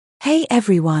Hey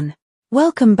everyone!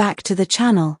 Welcome back to the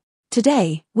channel.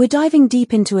 Today, we're diving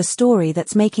deep into a story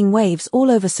that's making waves all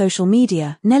over social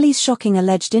media: Nelly's shocking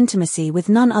alleged intimacy with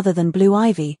none other than Blue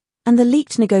Ivy, and the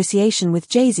leaked negotiation with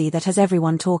Jay-Z that has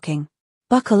everyone talking.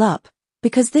 Buckle up,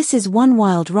 because this is one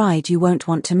wild ride you won't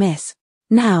want to miss.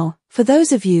 Now, for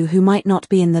those of you who might not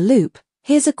be in the loop,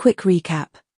 here's a quick recap.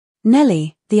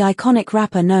 Nelly, the iconic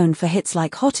rapper known for hits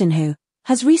like Hot'N Who,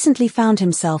 has recently found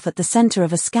himself at the center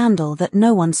of a scandal that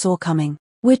no one saw coming.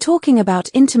 We're talking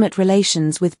about intimate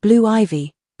relations with Blue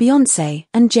Ivy, Beyoncé,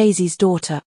 and Jay-Z's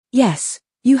daughter. Yes,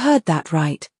 you heard that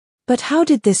right. But how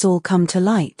did this all come to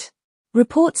light?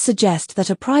 Reports suggest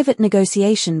that a private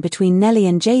negotiation between Nelly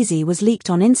and Jay-Z was leaked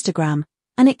on Instagram,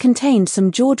 and it contained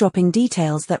some jaw-dropping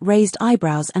details that raised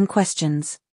eyebrows and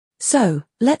questions. So,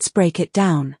 let's break it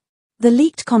down. The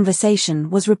leaked conversation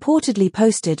was reportedly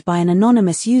posted by an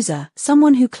anonymous user,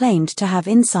 someone who claimed to have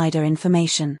insider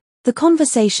information. The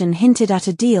conversation hinted at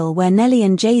a deal where Nelly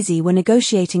and Jay-Z were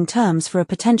negotiating terms for a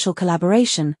potential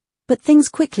collaboration, but things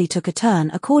quickly took a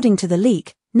turn. According to the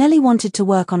leak, Nelly wanted to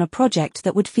work on a project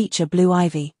that would feature Blue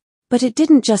Ivy. But it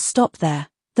didn't just stop there.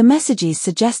 The messages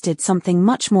suggested something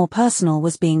much more personal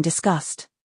was being discussed.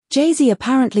 Jay-Z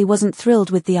apparently wasn't thrilled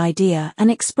with the idea and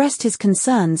expressed his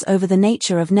concerns over the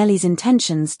nature of Nelly's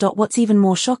intentions. What's even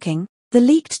more shocking? The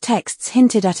leaked texts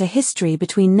hinted at a history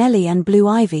between Nelly and Blue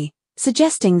Ivy,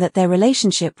 suggesting that their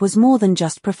relationship was more than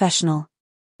just professional.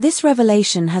 This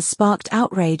revelation has sparked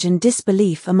outrage and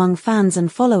disbelief among fans and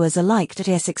followers alike.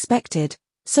 As expected,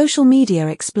 social media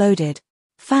exploded.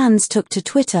 Fans took to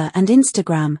Twitter and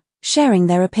Instagram, sharing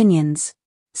their opinions.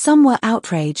 Some were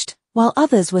outraged, while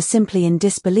others were simply in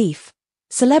disbelief.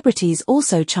 Celebrities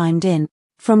also chimed in.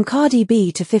 From Cardi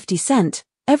B to 50 Cent,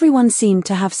 everyone seemed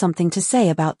to have something to say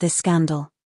about this scandal.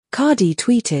 Cardi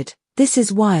tweeted, "This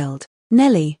is wild.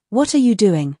 Nelly, what are you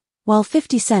doing?" While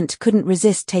 50 Cent couldn't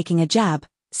resist taking a jab,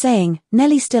 saying,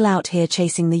 "Nelly's still out here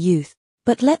chasing the youth."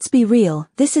 But let's be real,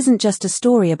 this isn't just a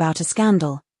story about a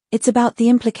scandal. It's about the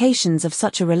implications of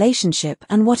such a relationship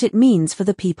and what it means for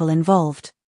the people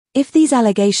involved. If these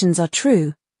allegations are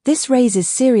true, this raises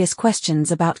serious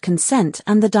questions about consent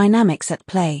and the dynamics at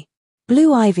play.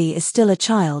 Blue Ivy is still a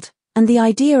child, and the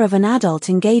idea of an adult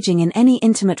engaging in any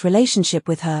intimate relationship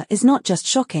with her is not just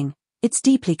shocking, it's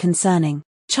deeply concerning.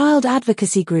 Child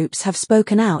advocacy groups have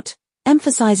spoken out,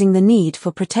 emphasizing the need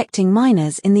for protecting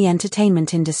minors in the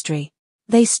entertainment industry.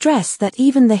 They stress that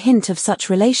even the hint of such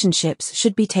relationships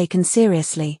should be taken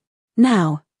seriously.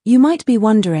 Now, you might be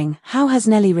wondering, how has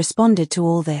Nelly responded to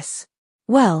all this?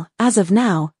 Well, as of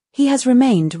now, he has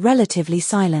remained relatively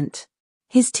silent.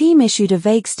 His team issued a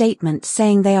vague statement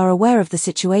saying they are aware of the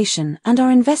situation and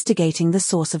are investigating the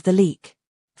source of the leak.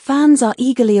 Fans are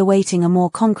eagerly awaiting a more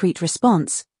concrete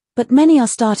response, but many are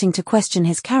starting to question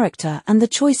his character and the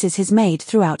choices he's made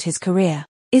throughout his career.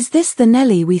 Is this the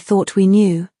Nelly we thought we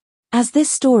knew? As this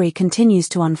story continues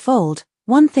to unfold,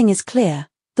 one thing is clear: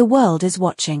 the world is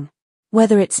watching.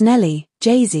 Whether it's Nelly,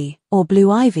 Jay-Z, or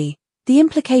Blue Ivy, the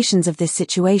implications of this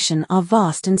situation are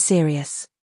vast and serious.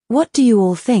 What do you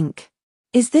all think?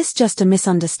 Is this just a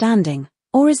misunderstanding,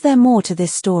 or is there more to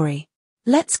this story?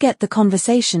 Let's get the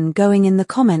conversation going in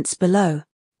the comments below.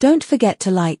 Don't forget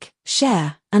to like,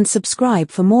 share, and subscribe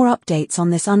for more updates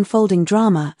on this unfolding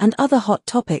drama and other hot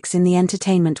topics in the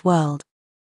entertainment world.